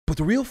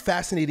the real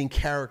fascinating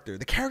character,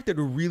 the character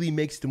that really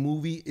makes the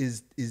movie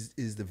is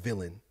the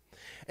villain.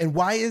 And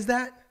why is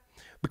that?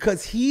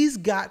 Because he's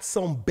got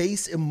some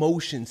base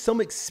emotion,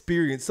 some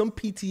experience, some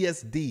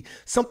PTSD,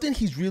 something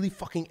he's really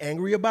fucking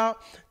angry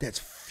about that's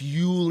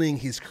fueling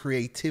his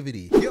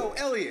creativity. Yo,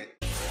 Elliott.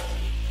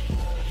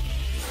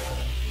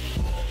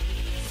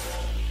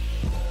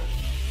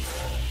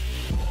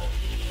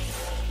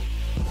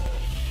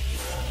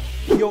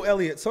 Yo,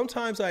 Elliott,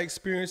 sometimes I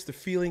experience the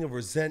feeling of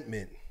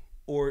resentment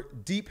or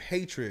deep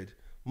hatred,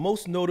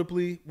 most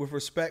notably with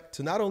respect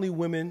to not only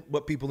women,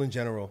 but people in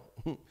general.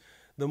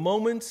 The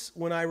moments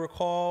when I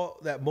recall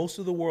that most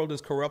of the world is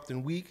corrupt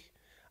and weak,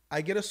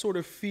 I get a sort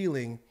of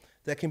feeling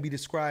that can be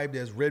described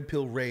as red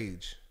pill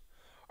rage.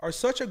 Are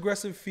such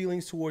aggressive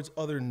feelings towards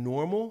others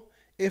normal?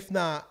 If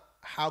not,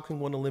 how can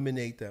one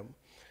eliminate them?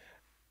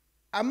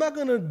 I'm not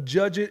gonna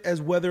judge it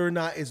as whether or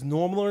not it's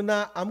normal or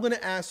not. I'm gonna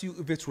ask you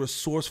if it's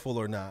resourceful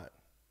or not.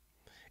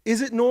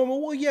 Is it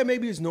normal? Well, yeah,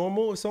 maybe it's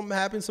normal. If something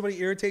happens,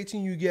 somebody irritates you,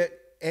 you get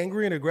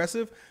angry and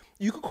aggressive,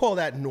 you could call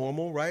that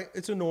normal, right?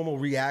 It's a normal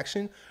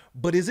reaction.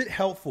 But is it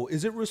helpful?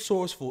 Is it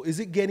resourceful? Is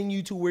it getting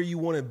you to where you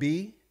want to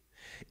be?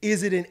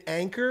 Is it an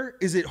anchor?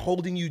 Is it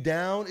holding you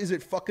down? Is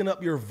it fucking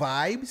up your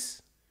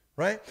vibes,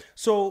 right?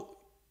 So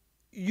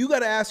you got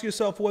to ask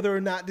yourself whether or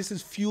not this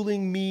is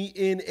fueling me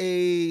in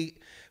a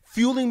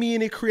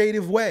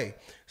creative way.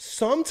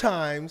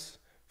 Sometimes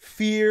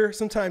fear,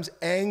 sometimes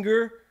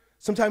anger,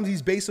 sometimes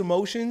these base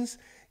emotions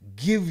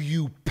give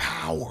you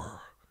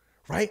power,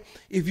 right?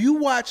 If you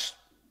watch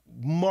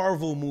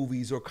Marvel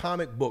movies or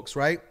comic books,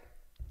 right?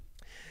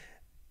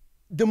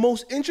 The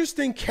most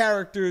interesting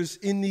characters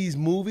in these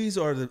movies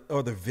are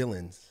the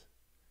villains.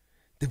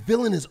 The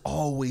villain is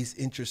always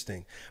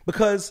interesting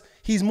because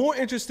he's more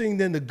interesting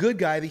than the good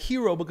guy, the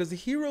hero, because the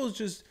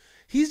hero's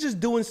he's just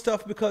doing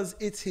stuff because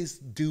it's his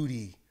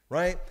duty,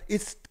 right?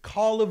 It's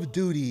Call of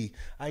Duty.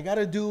 I got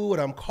to do what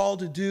I'm called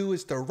to do.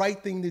 It's the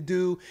right thing to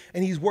do.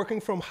 And he's working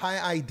from high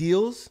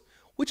ideals,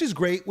 which is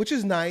great, which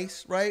is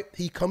nice, right?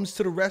 He comes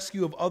to the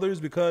rescue of others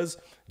because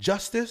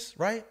justice,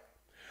 right?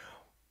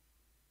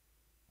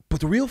 But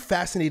the real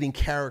fascinating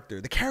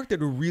character, the character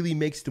that really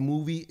makes the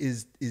movie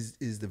is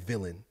the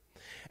villain.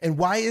 And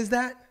why is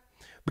that?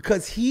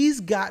 Because he's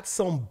got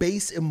some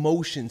base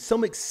emotion,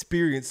 some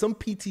experience, some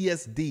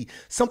PTSD,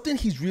 something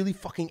he's really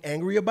fucking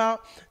angry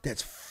about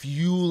that's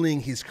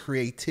fueling his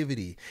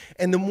creativity.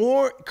 And the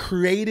more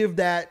creative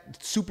that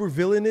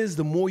supervillain is,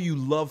 the more you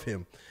love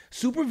him.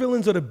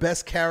 Supervillains are the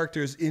best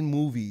characters in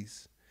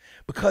movies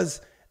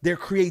because their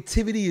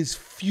creativity is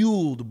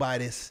fueled by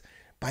this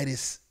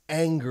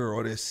anger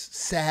or this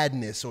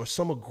sadness or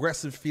some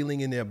aggressive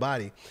feeling in their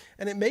body.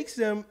 And it makes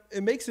them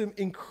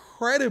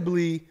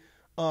incredibly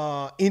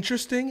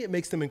interesting. It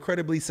makes them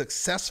incredibly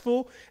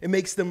successful. It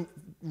makes them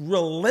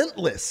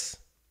relentless,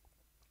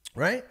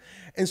 right?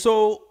 And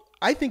so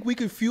I think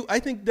I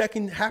think that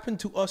can happen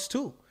to us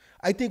too.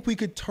 I think we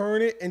could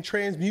turn it and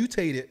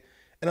transmutate it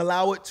and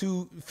allow it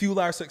to fuel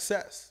our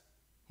success,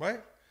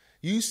 right?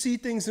 You see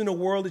things in the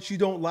world that you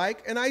don't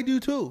like, and I do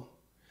too.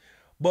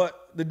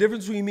 But the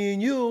difference between me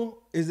and you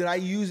is that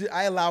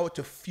I allow it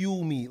to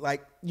fuel me.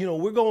 Like, you know,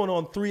 we're going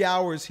on 3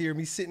 hours here,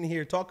 me sitting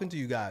here talking to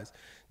you guys,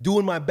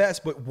 doing my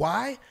best. But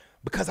why?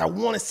 Because I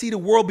want to see the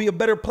world be a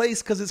better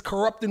place because it's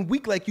corrupt and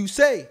weak, like you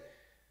say.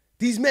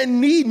 These men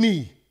need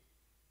me,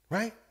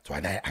 right? So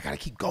I got to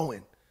keep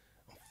going.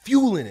 I'm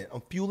fueling it.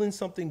 I'm fueling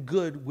something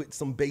good with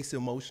some base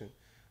emotion.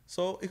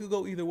 So it could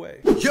go either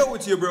way. Yo,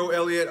 it's your bro,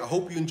 Elliott. I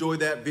hope you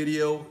enjoyed that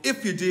video.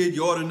 If you did,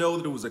 you ought to know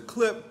that it was a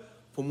clip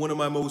from one of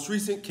my most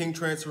recent King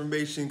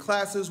Transformation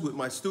classes with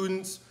my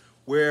students,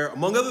 where,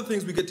 among other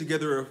things, we get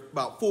together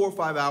about 4 or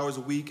 5 hours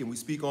a week and we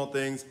speak on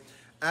things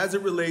as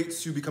it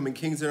relates to becoming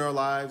kings in our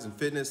lives in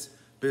fitness,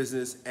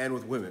 business, and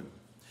with women.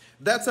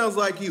 If that sounds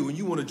like you and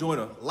you want to join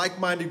a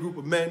like-minded group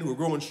of men who are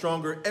growing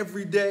stronger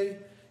every day,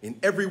 in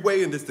every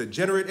way in this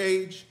degenerate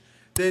age,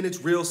 then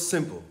it's real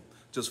simple.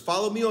 Just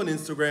follow me on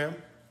Instagram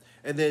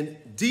and then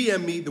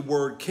DM me the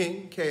word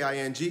King,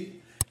 K-I-N-G,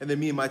 and then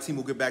me and my team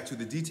will get back to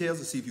the details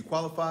to see if you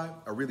qualify.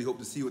 I really hope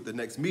to see you at the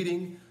next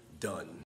meeting. Done.